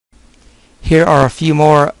Here are a few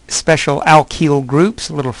more special alkyl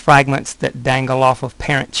groups, little fragments that dangle off of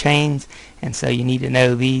parent chains, and so you need to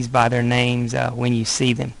know these by their names when you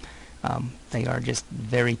see them. They are just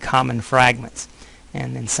very common fragments,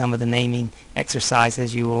 and in some of the naming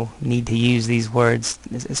exercises you will need to use these words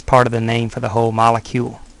as part of the name for the whole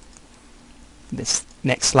molecule. This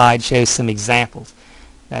next slide shows some examples.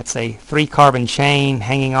 That's a 3-carbon chain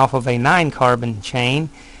hanging off of a 9-carbon chain,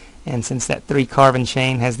 and since that 3-carbon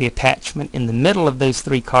chain has the attachment in the middle of those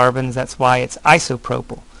 3 carbons, that's why it's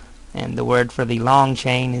isopropyl, and the word for the long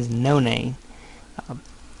chain is nonane.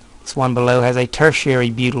 This one below has a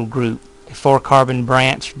tertiary butyl group, a 4-carbon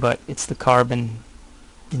branch, but it's the carbon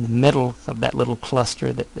in the middle of that little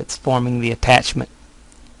cluster that's forming the attachment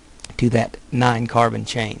to that 9-carbon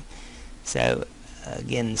chain. So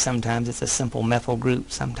again, sometimes it's a simple methyl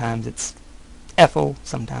group, sometimes it's ethyl,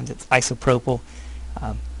 sometimes it's isopropyl,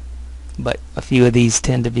 but a few of these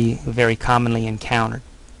tend to be very commonly encountered.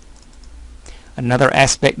 Another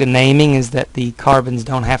aspect of naming is that the carbons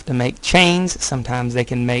don't have to make chains, sometimes they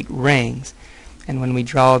can make rings. And when we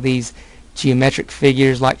draw these geometric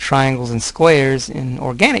figures like triangles and squares in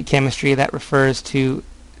organic chemistry, that refers to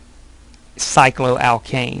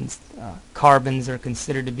cycloalkanes. Carbons are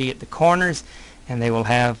considered to be at the corners, and they will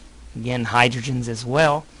have, again, hydrogens as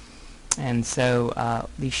well. And so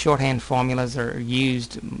these shorthand formulas are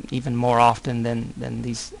used even more often than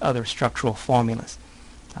these other structural formulas.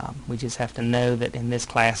 We just have to know that in this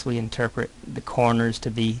class we interpret the corners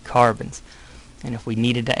to be carbons. And if we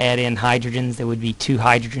needed to add in hydrogens, there would be 2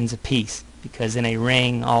 hydrogens apiece, because in a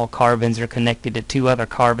ring all carbons are connected to 2 other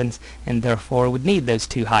carbons and therefore would need those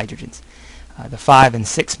 2 hydrogens. The 5- and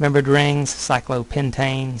 6-membered rings,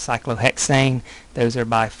 cyclopentane, cyclohexane, those are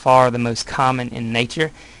by far the most common in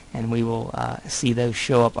nature, and we will see those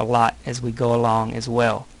show up a lot as we go along as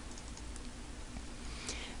well.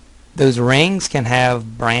 Those rings can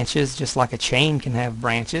have branches just like a chain can have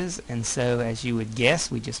branches, and so as you would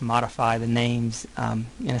guess, we just modify the names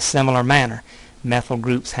in a similar manner. Methyl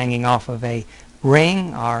groups hanging off of a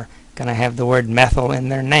ring are going to have the word methyl in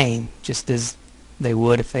their name, just as they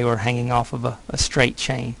would if they were hanging off of a straight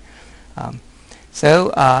chain.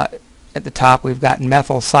 So at the top we've got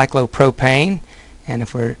methyl cyclopropane, and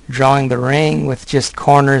if we're drawing the ring with just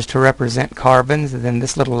corners to represent carbons, then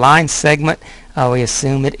this little line segment, we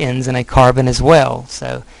assume it ends in a carbon as well.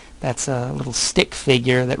 So that's a little stick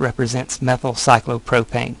figure that represents methyl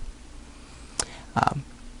cyclopropane.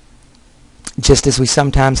 Just as we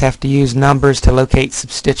sometimes have to use numbers to locate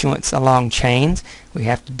substituents along chains, we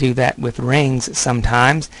have to do that with rings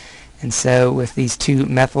sometimes. And so with these 2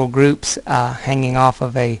 methyl groups hanging off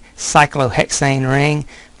of a cyclohexane ring,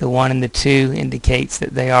 the 1 and the 2 indicates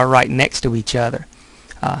that they are right next to each other.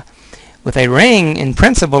 With a ring, in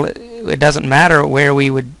principle, it doesn't matter where we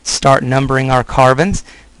would start numbering our carbons,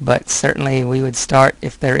 but certainly we would start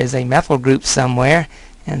if there is a methyl group somewhere,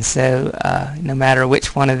 and so no matter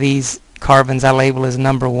which one of these carbons I label as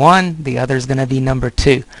number 1, the other is going to be number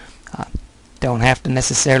 2. Don't have to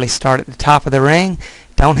necessarily start at the top of the ring,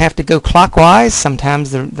 don't have to go clockwise,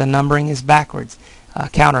 sometimes the numbering is backwards,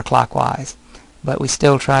 counterclockwise, but we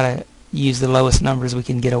still try to use the lowest numbers we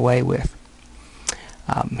can get away with.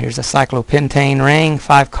 Here's a cyclopentane ring,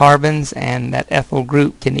 5 carbons, and that ethyl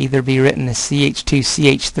group can either be written as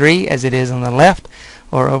CH2CH3 as it is on the left,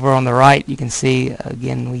 or over on the right you can see,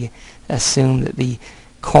 again, we assume that the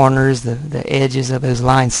corners, the edges of those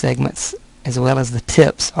line segments, as well as the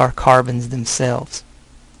tips, are carbons themselves.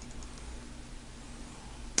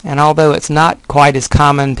 And although it's not quite as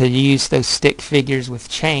common to use those stick figures with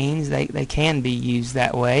chains, they can be used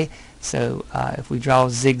that way. So if we draw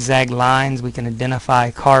zigzag lines, we can identify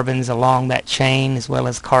carbons along that chain as well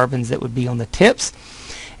as carbons that would be on the tips.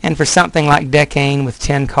 And for something like decane with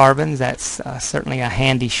 10 carbons, that's certainly a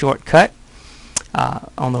handy shortcut.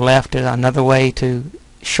 On the left is another way to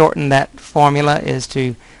shorten that formula is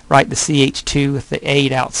to write the CH2 with the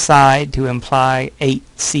 8 outside to imply 8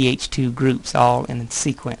 CH2 groups all in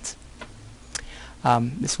sequence.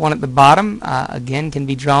 This one at the bottom again can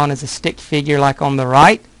be drawn as a stick figure like on the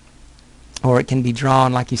right, or it can be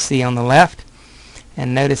drawn like you see on the left.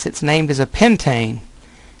 And notice it's named as a pentane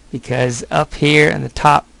because up here in the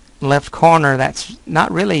top left corner, that's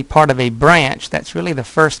not really part of a branch, that's really the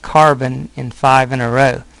first carbon in 5 in a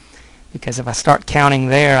row. Because if I start counting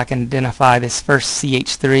there, I can identify this first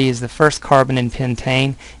CH3 as the first carbon in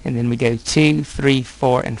pentane, and then we go 2, 3,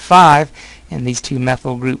 4, and 5, and these 2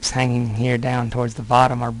 methyl groups hanging here down towards the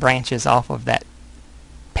bottom are branches off of that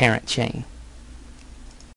parent chain.